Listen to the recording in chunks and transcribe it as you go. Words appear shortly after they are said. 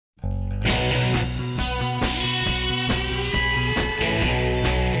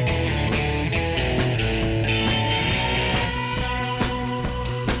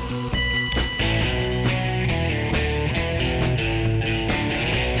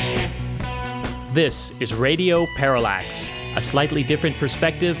This is Radio Parallax, a slightly different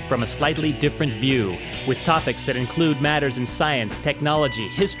perspective from a slightly different view, with topics that include matters in science, technology,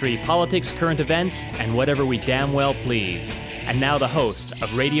 history, politics, current events, and whatever we damn well please. And now the host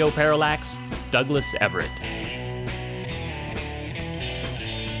of Radio Parallax, Douglas Everett.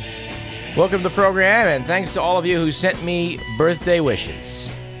 Welcome to the program, and thanks to all of you who sent me birthday wishes.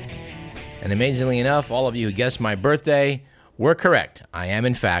 And amazingly enough, all of you who guessed my birthday were correct. I am,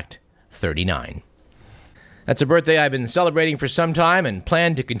 in fact, 39. That's a birthday I've been celebrating for some time and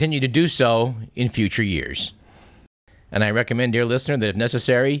plan to continue to do so in future years. And I recommend, dear listener, that if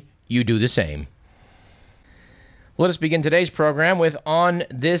necessary, you do the same. Let us begin today's program with On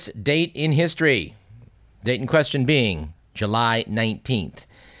This Date in History. Date in question being July 19th.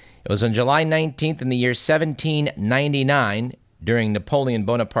 It was on July 19th in the year 1799, during Napoleon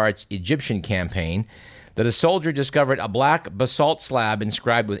Bonaparte's Egyptian campaign, that a soldier discovered a black basalt slab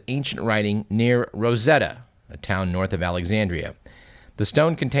inscribed with ancient writing near Rosetta, a town north of Alexandria. The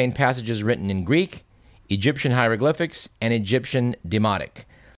stone contained passages written in Greek, Egyptian hieroglyphics, and Egyptian demotic.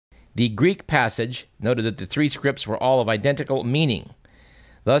 The Greek passage noted that the three scripts were all of identical meaning.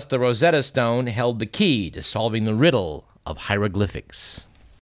 Thus, the Rosetta Stone held the key to solving the riddle of hieroglyphics.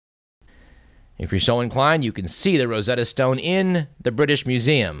 If you're so inclined, you can see the Rosetta Stone in the British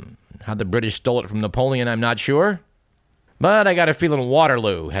Museum. How the British stole it from Napoleon, I'm not sure. But I got a feeling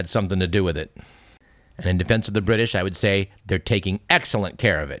Waterloo had something to do with it. And in defense of the British, I would say they're taking excellent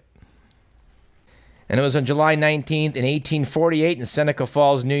care of it. And it was on July 19th in 1848 in Seneca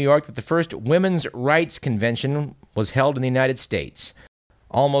Falls, New York, that the first Women's Rights Convention was held in the United States.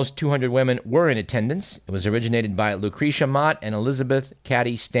 Almost 200 women were in attendance. It was originated by Lucretia Mott and Elizabeth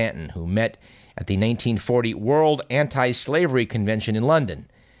Cady Stanton, who met at the 1940 World Anti-Slavery Convention in London.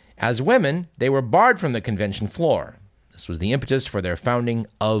 As women, they were barred from the convention floor. This was the impetus for their founding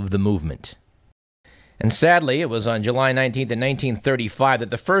of the movement. And sadly, it was on July 19th in 1935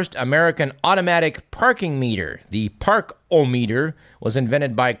 that the first American automatic parking meter, the Park-O-Meter, was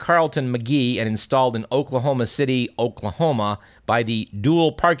invented by Carlton McGee and installed in Oklahoma City, Oklahoma, by the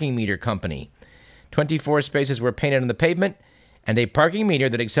Dual Parking Meter Company. 24 spaces were painted on the pavement, and a parking meter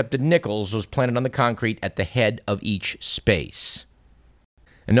that accepted nickels was planted on the concrete at the head of each space.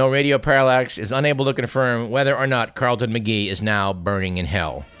 And no, Radio Parallax is unable to confirm whether or not Carlton McGee is now burning in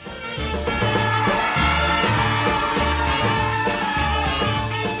hell.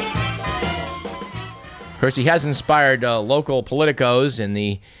 Of course, he has inspired local politicos in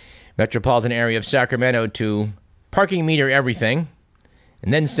the metropolitan area of Sacramento to parking meter everything,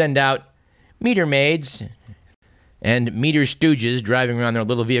 and then send out meter maids and meter stooges driving around their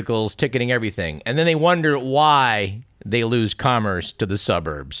little vehicles, ticketing everything. And then they wonder why they lose commerce to the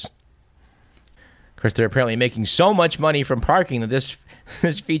suburbs. Of course, they're apparently making so much money from parking that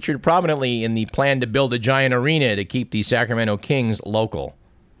this featured prominently in the plan to build a giant arena to keep the Sacramento Kings local.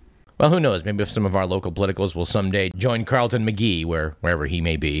 Well, who knows? Maybe if some of our local politicals will someday join Carlton McGee, wherever he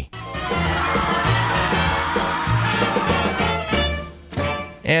may be.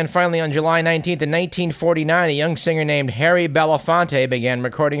 And finally, on July 19th in 1949, a young singer named Harry Belafonte began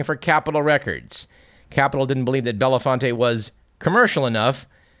recording for Capitol Records. Capitol didn't believe that Belafonte was commercial enough,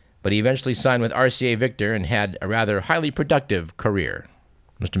 but he eventually signed with RCA Victor and had a rather highly productive career.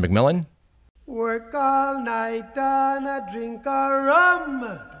 Mr. McMillan? Work all night and a drink a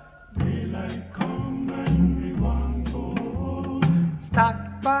rum. Daylight come and we want go home.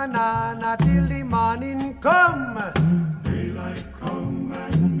 Stack banana till the morning come. Daylight come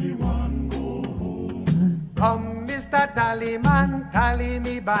and we want go home. Come, Mr. Tallyman, tally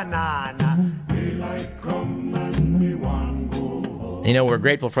me banana. Daylight come and we want go home. You know, we're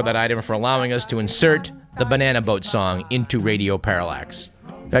grateful for that item for allowing us to insert the Banana Boat song into Radio Parallax.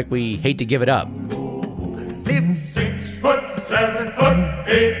 In fact, we hate to give it up. Live 6 foot, 7 foot,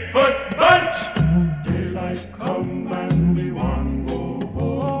 8 foot bunch. Daylight come and we want go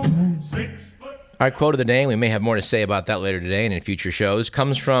home. 6 foot. Our quote of the day, we may have more to say about that later today and in future shows,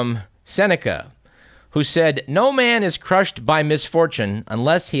 comes from Seneca, who said, "No man is crushed by misfortune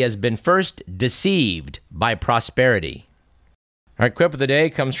unless he has been first deceived by prosperity." Our quip of the day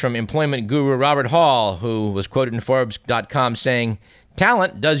comes from employment guru Robert Hall, who was quoted in Forbes.com saying,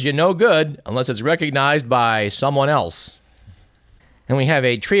 "Talent does you no good unless it's recognized by someone else." And we have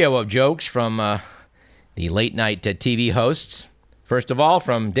a trio of jokes from the late-night TV hosts. First of all,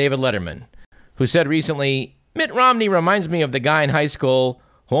 from David Letterman, who said recently, "Mitt Romney reminds me of the guy in high school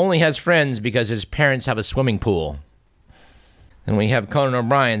who only has friends because his parents have a swimming pool." And we have Conan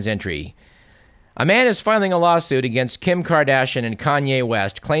O'Brien's entry. "A man is filing a lawsuit against Kim Kardashian and Kanye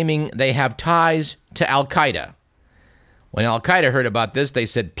West, claiming they have ties to Al-Qaeda. When Al-Qaeda heard about this, they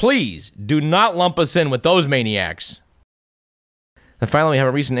said, please do not lump us in with those maniacs. And finally, we have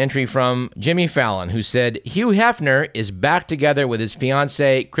a recent entry from Jimmy Fallon, who said, Hugh Hefner is back together with his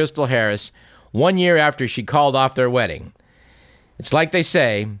fiancée, Crystal Harris, 1 year after she called off their wedding. It's like they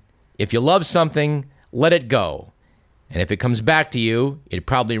say, if you love something, let it go. And if it comes back to you, it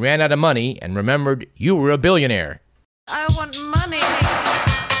probably ran out of money and remembered you were a billionaire. I want money.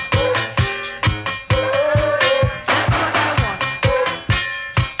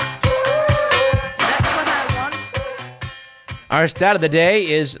 Our stat of the day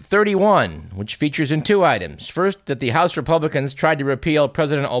is 31, which features in two items. First, that the House Republicans tried to repeal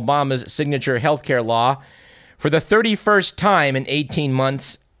President Obama's signature health care law for the 31st time in 18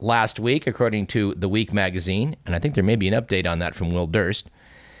 months last week, according to The Week magazine. And I think there may be an update on that from Will Durst.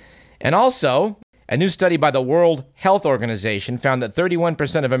 And also, a new study by the World Health Organization found that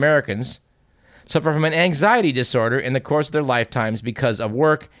 31% of Americans suffer from an anxiety disorder in the course of their lifetimes because of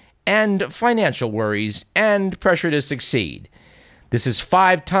work and financial worries and pressure to succeed. This is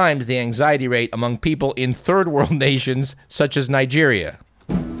 5 times the anxiety rate among people in third world nations such as Nigeria.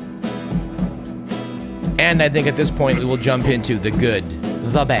 And I think at this point we will jump into the good,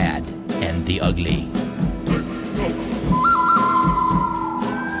 the bad, and the ugly.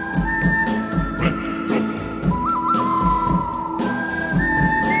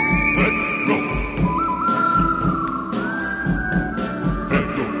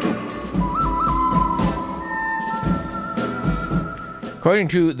 According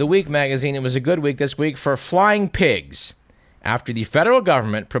to The Week magazine, it was a good week this week for flying pigs, after the federal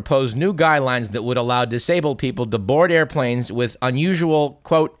government proposed new guidelines that would allow disabled people to board airplanes with unusual,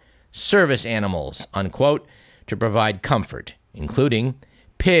 quote, service animals, unquote, to provide comfort, including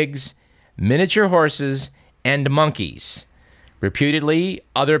pigs, miniature horses, and monkeys. Reputedly,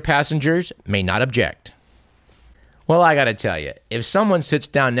 other passengers may not object. Well, I gotta tell you, if someone sits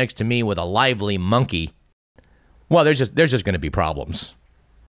down next to me with a lively monkey, well, there's just going to be problems.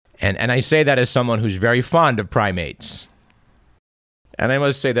 And I say that as someone who's very fond of primates. And I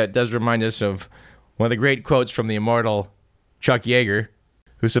must say that does remind us of one of the great quotes from the immortal Chuck Yeager,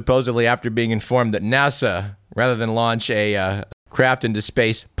 who supposedly, after being informed that NASA, rather than launch a craft into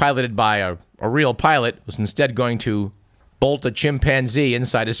space piloted by a real pilot, was instead going to bolt a chimpanzee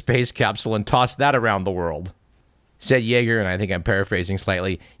inside a space capsule and toss that around the world. Said Yeager, and I think I'm paraphrasing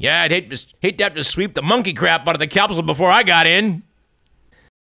slightly, yeah, I'd hate to have to sweep the monkey crap out of the capsule before I got in.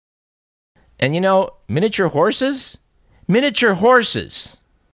 And you know, miniature horses? Miniature horses.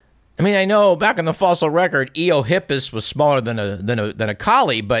 I mean, I know back in the fossil record, Eohippus was smaller than a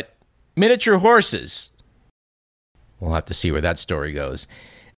collie, but miniature horses. We'll have to see where that story goes.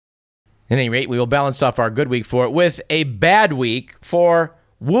 At any rate, we will balance off our good week for it with a bad week for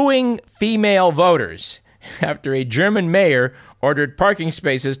wooing female voters, after a German mayor ordered parking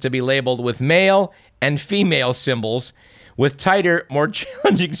spaces to be labeled with male and female symbols, with tighter, more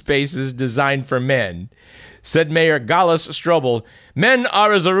challenging spaces designed for men. Said Mayor Gallus Strobel, men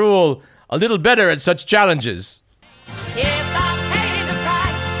are, as a rule, a little better at such challenges. Yes, I pay the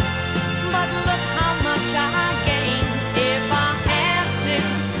price, but look how much I gain. If I have to,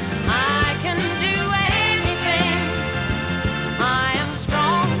 I can do anything. I am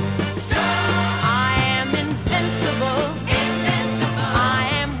strong. I am invincible. I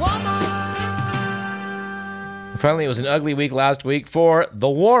am woman. Finally, it was an ugly week last week for the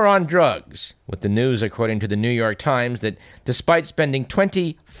war on drugs, with the news, according to the New York Times, that despite spending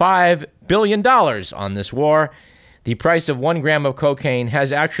 $25 billion on this war, the price of 1 gram of cocaine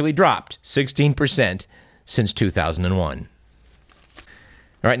has actually dropped 16% since 2001.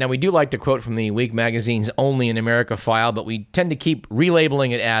 All right, now we do like to quote from the Week magazine's Only in America file, but we tend to keep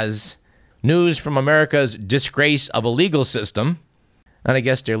relabeling it as news from America's disgrace of a legal system. And I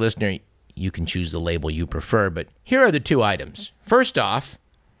guess, dear listener, you can choose the label you prefer, but here are the 2 items. First off,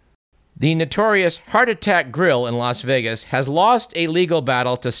 the notorious Heart Attack Grill in Las Vegas has lost a legal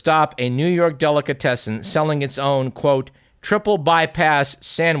battle to stop a New York delicatessen selling its own, quote, triple bypass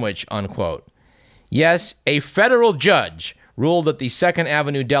sandwich, unquote. Yes, a federal judge ruled that the 2nd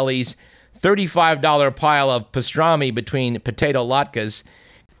Avenue Deli's $35 pile of pastrami between potato latkes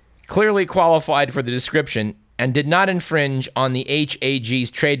clearly qualified for the description and did not infringe on the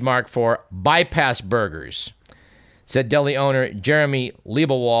HAG's trademark for bypass burgers. Said deli owner Jeremy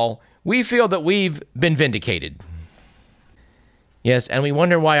Liebewall, we feel that we've been vindicated. Yes, and we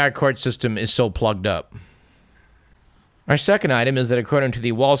wonder why our court system is so plugged up. Our second item is that according to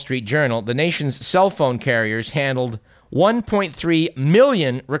the Wall Street Journal, the nation's cell phone carriers handled 1.3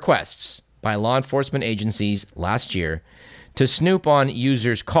 million requests by law enforcement agencies last year to snoop on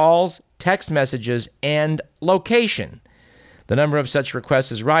users' calls, text messages, and location, The number of such requests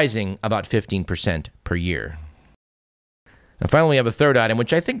is rising about 15% per year. And finally, we have a third item,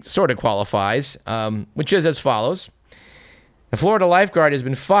 which I think sort of qualifies, which is as follows. A Florida lifeguard has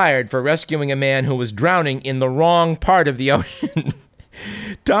been fired for rescuing a man who was drowning in the wrong part of the ocean.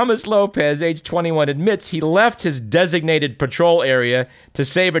 Thomas Lopez, age 21, admits he left his designated patrol area to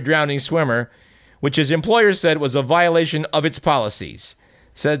save a drowning swimmer, which his employer said was a violation of its policies.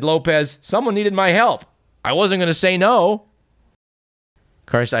 Said Lopez, "Someone needed my help. I wasn't going to say no."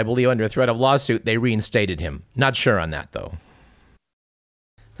 Of course, I believe under threat of lawsuit, they reinstated him. Not sure on that, though.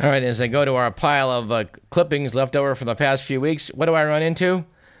 All right, as I go to our pile of clippings left over from the past few weeks, what do I run into?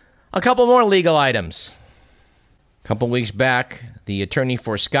 A couple more legal items. A couple weeks back, the attorney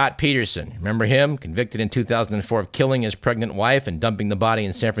for Scott Peterson, remember him? Convicted in 2004 of killing his pregnant wife and dumping the body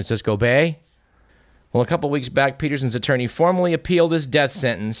in San Francisco Bay? Well, a couple weeks back, Peterson's attorney formally appealed his death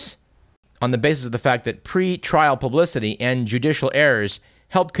sentence on the basis of the fact that pre-trial publicity and judicial errors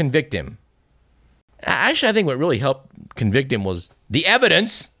helped convict him. Actually, I think what really helped convict him was the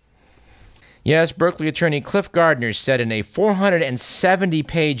evidence. Yes, Berkeley attorney Cliff Gardner said in a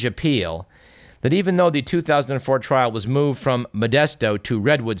 470-page appeal that even though the 2004 trial was moved from Modesto to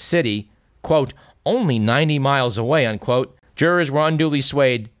Redwood City, quote, only 90 miles away, unquote, jurors were unduly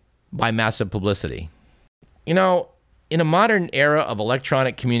swayed by massive publicity. You know, in a modern era of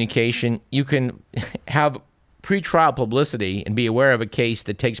electronic communication, you can have pre-trial publicity and be aware of a case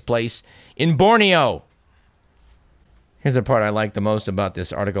that takes place in Borneo. Here's the part I like the most about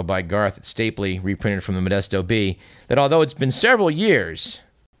this article by Garth Stapley, reprinted from the Modesto Bee, that although it's been several years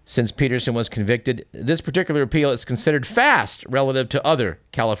since Peterson was convicted, this particular appeal is considered fast relative to other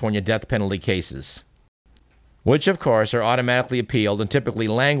California death penalty cases, which, of course, are automatically appealed and typically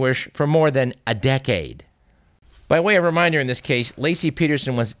languish for more than a decade. By way of reminder in this case, Lacey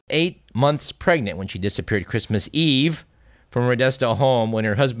Peterson was 8 months pregnant when she disappeared Christmas Eve from her Modesto home when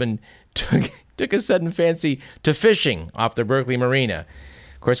her husband took a sudden fancy to fishing off the Berkeley Marina.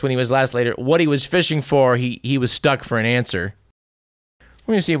 Of course, when he was asked later what he was fishing for, he was stuck for an answer.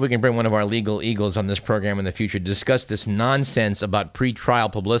 We're going to see if we can bring one of our legal eagles on this program in the future to discuss this nonsense about pre-trial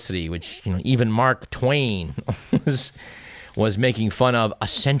publicity, which even Mark Twain was making fun of a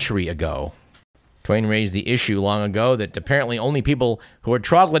century ago. Twain raised the issue long ago that apparently only people who are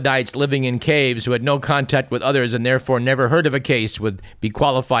troglodytes living in caves who had no contact with others and therefore never heard of a case would be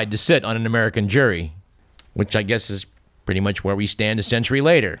qualified to sit on an American jury, which I guess is pretty much where we stand a century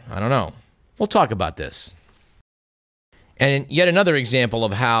later. I don't know. We'll talk about this. And yet another example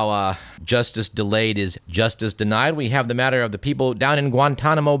of how justice delayed is justice denied. We have the matter of the people down in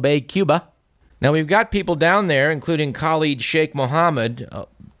Guantanamo Bay, Cuba. Now, we've got people down there, including Khalid Sheikh Mohammed,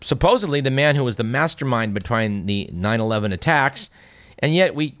 supposedly the man who was the mastermind behind the 9/11 attacks, and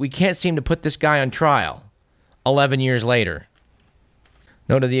yet we can't seem to put this guy on trial 11 years later.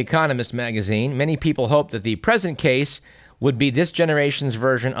 Note of The Economist magazine, many people hope that the present case would be this generation's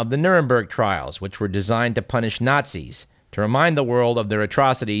version of the Nuremberg trials, which were designed to punish Nazis, to remind the world of their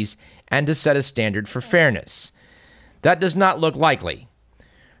atrocities, and to set a standard for fairness. That does not look likely.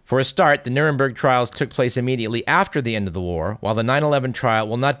 For a start, the Nuremberg trials took place immediately after the end of the war, while the 9/11 trial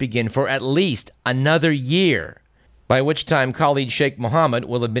will not begin for at least another year, by which time Khalid Sheikh Mohammed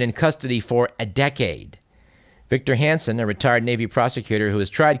will have been in custody for a decade. Victor Hansen, a retired Navy prosecutor who has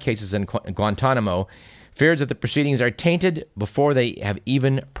tried cases in Guantanamo, fears that the proceedings are tainted before they have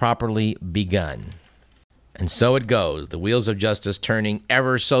even properly begun. And so it goes, the wheels of justice turning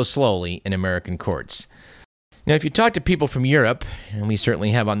ever so slowly in American courts. Now, if you talk to people from Europe, and we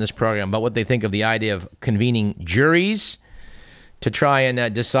certainly have on this program, about what they think of the idea of convening juries to try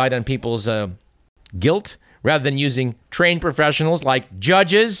and decide on people's guilt, rather than using trained professionals like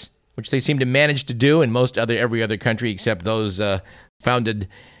judges, which they seem to manage to do in every other country except those founded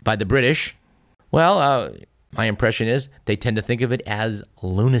by the British, well, my impression is they tend to think of it as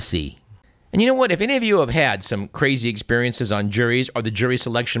lunacy. And you know what? If any of you have had some crazy experiences on juries or the jury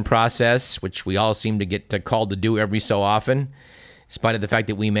selection process, which we all seem to get called to do every so often, in spite of the fact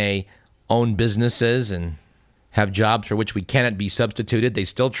that we may own businesses and have jobs for which we cannot be substituted, they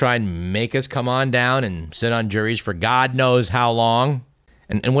still try and make us come on down and sit on juries for God knows how long.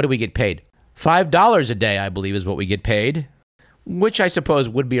 And what do we get paid? $5 a day, I believe, is what we get paid, which I suppose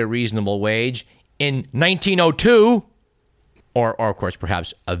would be a reasonable wage in 1902. Or, of course,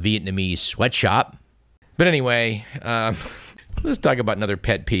 perhaps a Vietnamese sweatshop. But anyway, let's talk about another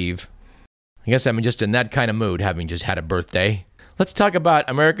pet peeve. I guess I'm just in that kind of mood, having just had a birthday. Let's talk about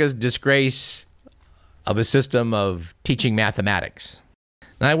America's disgrace of a system of teaching mathematics.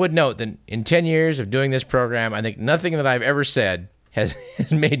 And I would note that in 10 years of doing this program, I think nothing that I've ever said has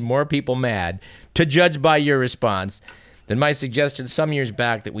made more people mad, to judge by your response, than my suggestion some years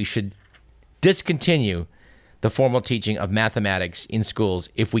back that we should discontinue the formal teaching of mathematics in schools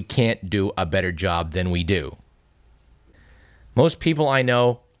if we can't do a better job than we do. Most people I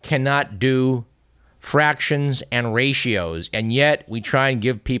know cannot do fractions and ratios, and yet we try and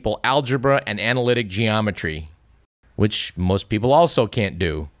give people algebra and analytic geometry, which most people also can't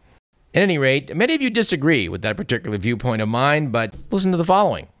do. At any rate, many of you disagree with that particular viewpoint of mine, but listen to the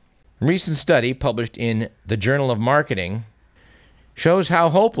following. A recent study published in the Journal of Marketing shows how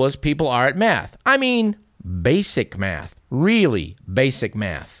hopeless people are at math. I mean, basic math, really basic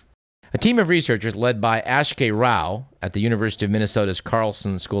math. A team of researchers led by Ashke Rao at the University of Minnesota's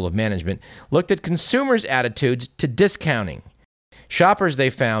Carlson School of Management looked at consumers' attitudes to discounting. Shoppers, they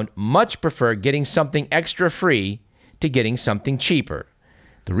found, much prefer getting something extra free to getting something cheaper.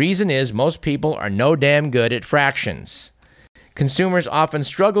 The reason is most people are no damn good at fractions. Consumers often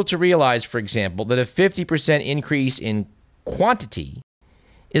struggle to realize, for example, that a 50% increase in quantity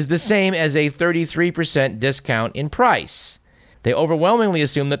is the same as a 33% discount in price. They overwhelmingly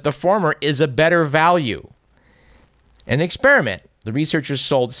assume that the former is a better value. In an experiment, the researchers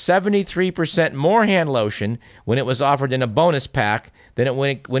sold 73% more hand lotion when it was offered in a bonus pack than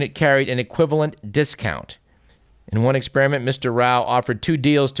when it carried an equivalent discount. In one experiment, Mr. Rao offered 2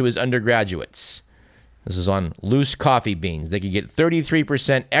 deals to his undergraduates. This is on loose coffee beans. They could get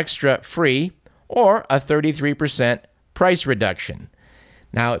 33% extra free or a 33% price reduction.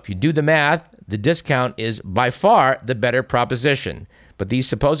 Now, if you do the math, the discount is by far the better proposition, but these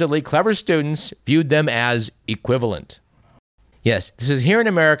supposedly clever students viewed them as equivalent. Yes, this is here in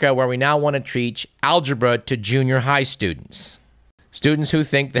America where we now want to teach algebra to junior high students. Students who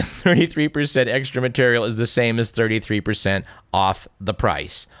think that 33% extra material is the same as 33% off the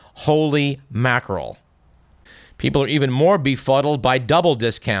price. Holy mackerel. People are even more befuddled by double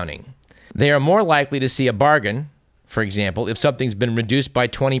discounting. They are more likely to see a bargain, for example, if something's been reduced by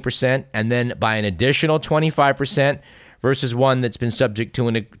 20% and then by an additional 25% versus one that's been subject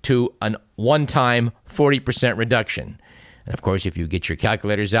to an one-time 40% reduction. And of course, if you get your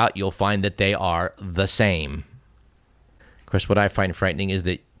calculators out, you'll find that they are the same. Of course, what I find frightening is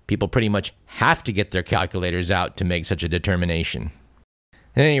that people pretty much have to get their calculators out to make such a determination.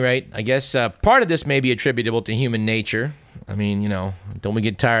 At any rate, I guess part of this may be attributable to human nature. I mean, don't we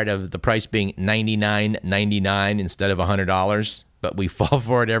get tired of the price being $99.99 instead of $100, but we fall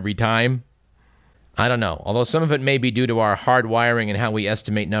for it every time? I don't know. Although some of it may be due to our hard wiring and how we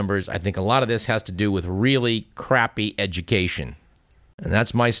estimate numbers, I think a lot of this has to do with really crappy education. And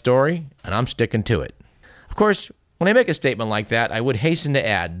that's my story, and I'm sticking to it. Of course, when I make a statement like that, I would hasten to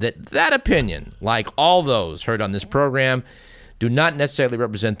add that opinion, like all those heard on this program, do not necessarily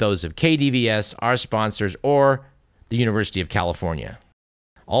represent those of KDVS, our sponsors, or the University of California,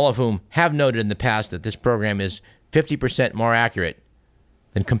 all of whom have noted in the past that this program is 50% more accurate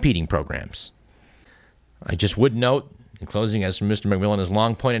than competing programs. I just would note, in closing, as Mr. McMillan has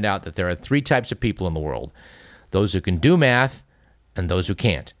long pointed out, that there are 3 types of people in the world: those who can do math and those who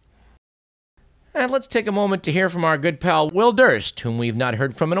can't. And let's take a moment to hear from our good pal Will Durst, whom we've not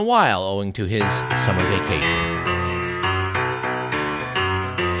heard from in a while owing to his summer vacation.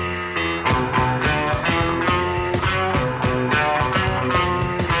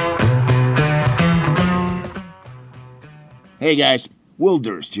 Hey guys, Will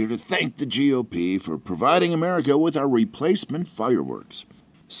Durst here to thank the GOP for providing America with our replacement fireworks.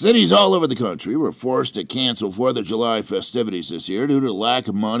 Cities all over the country were forced to cancel 4th of July festivities this year due to lack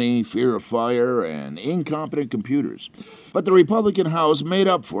of money, fear of fire, and incompetent computers. But the Republican House made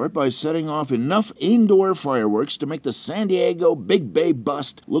up for it by setting off enough indoor fireworks to make the San Diego Big Bay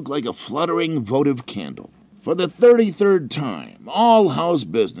bust look like a fluttering votive candle. For the 33rd time, all House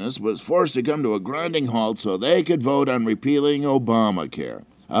business was forced to come to a grinding halt so they could vote on repealing Obamacare.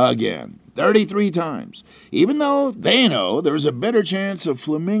 Again, 33 times. Even though they know there's a better chance of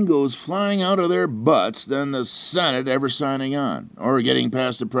flamingos flying out of their butts than the Senate ever signing on, or getting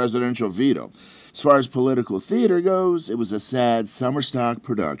past a presidential veto. As far as political theater goes, it was a sad summer stock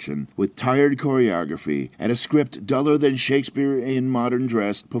production with tired choreography and a script duller than Shakespeare in modern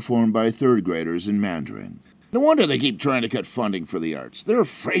dress performed by 3rd graders in Mandarin. No wonder they keep trying to cut funding for the arts. They're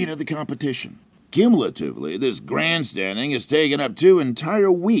afraid of the competition. Cumulatively, this grandstanding has taken up 2 entire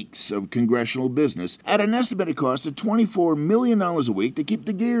weeks of congressional business at an estimated cost of $24 million a week to keep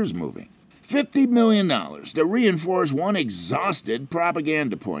the gears moving. $50 million to reinforce one exhausted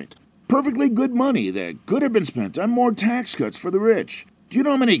propaganda point. Perfectly good money that could have been spent on more tax cuts for the rich. Do you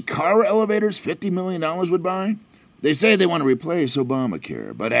know how many car elevators $50 million would buy? They say they want to replace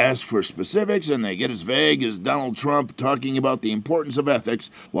Obamacare, but ask for specifics and they get as vague as Donald Trump talking about the importance of ethics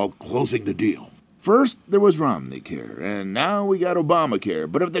while closing the deal. First, there was Romneycare, and now we got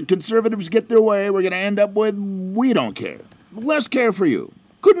Obamacare. But if the conservatives get their way, we're going to end up with we don't care. Less care for you.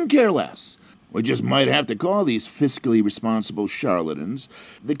 Couldn't care less. We just might have to call these fiscally responsible charlatans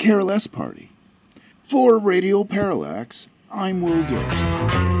the Care Less Party. For Radio Parallax, I'm Will Durst.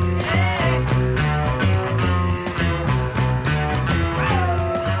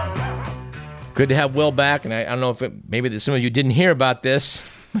 Good to have Will back, and I don't know if maybe some of you didn't hear about this,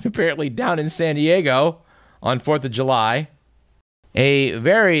 but apparently down in San Diego on 4th of July, a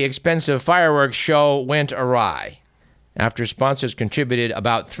very expensive fireworks show went awry after sponsors contributed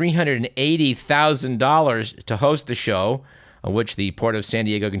about $380,000 to host the show, of which the Port of San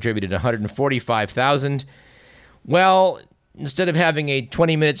Diego contributed $145,000. Well, instead of having a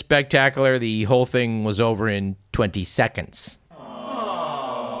 20-minute spectacular, the whole thing was over in 20 seconds.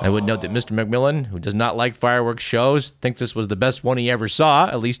 I would note that Mr. McMillan, who does not like fireworks shows, thinks this was the best one he ever saw,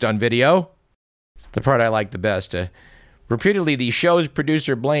 at least on video. It's the part I like the best. Reputedly, the show's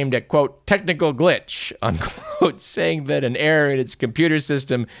producer blamed a, quote, technical glitch, unquote, saying that an error in its computer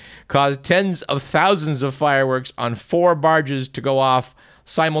system caused tens of thousands of fireworks on 4 barges to go off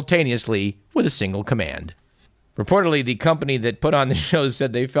simultaneously with a single command. Reportedly, the company that put on the show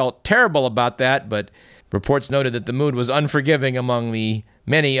said they felt terrible about that, but reports noted that the mood was unforgiving among the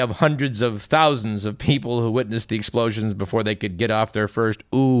many of hundreds of thousands of people who witnessed the explosions before they could get off their first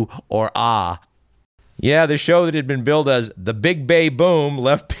ooh or ah. Yeah, the show that had been billed as the Big Bay Boom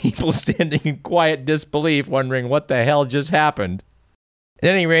left people standing in quiet disbelief, wondering what the hell just happened.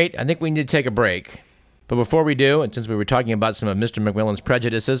 At any rate, I think we need to take a break. But before we do, and since we were talking about some of Mr. McMillan's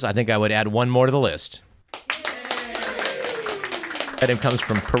prejudices, I think I would add one more to the list. That item comes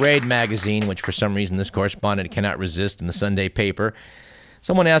from Parade magazine, which for some reason this correspondent cannot resist in the Sunday paper.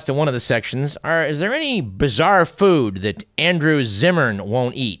 Someone asked in one of the sections, is there any bizarre food that Andrew Zimmern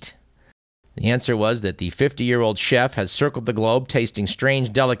won't eat? The answer was that the 50-year-old chef has circled the globe tasting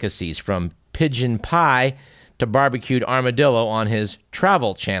strange delicacies from pigeon pie to barbecued armadillo on his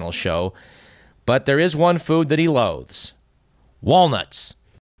Travel Channel show. But there is one food that he loathes. Walnuts.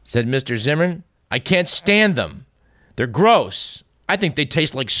 Said Mr. Zimmern, I can't stand them. They're gross. I think they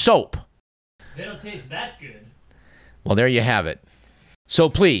taste like soap. They don't taste that good. Well, there you have it. So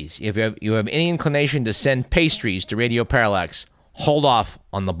please, if you have any inclination to send pastries to Radio Parallax, hold off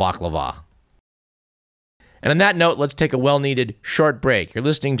on the baklava. And on that note, let's take a well-needed short break. You're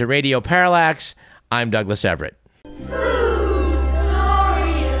listening to Radio Parallax. I'm Douglas Everett.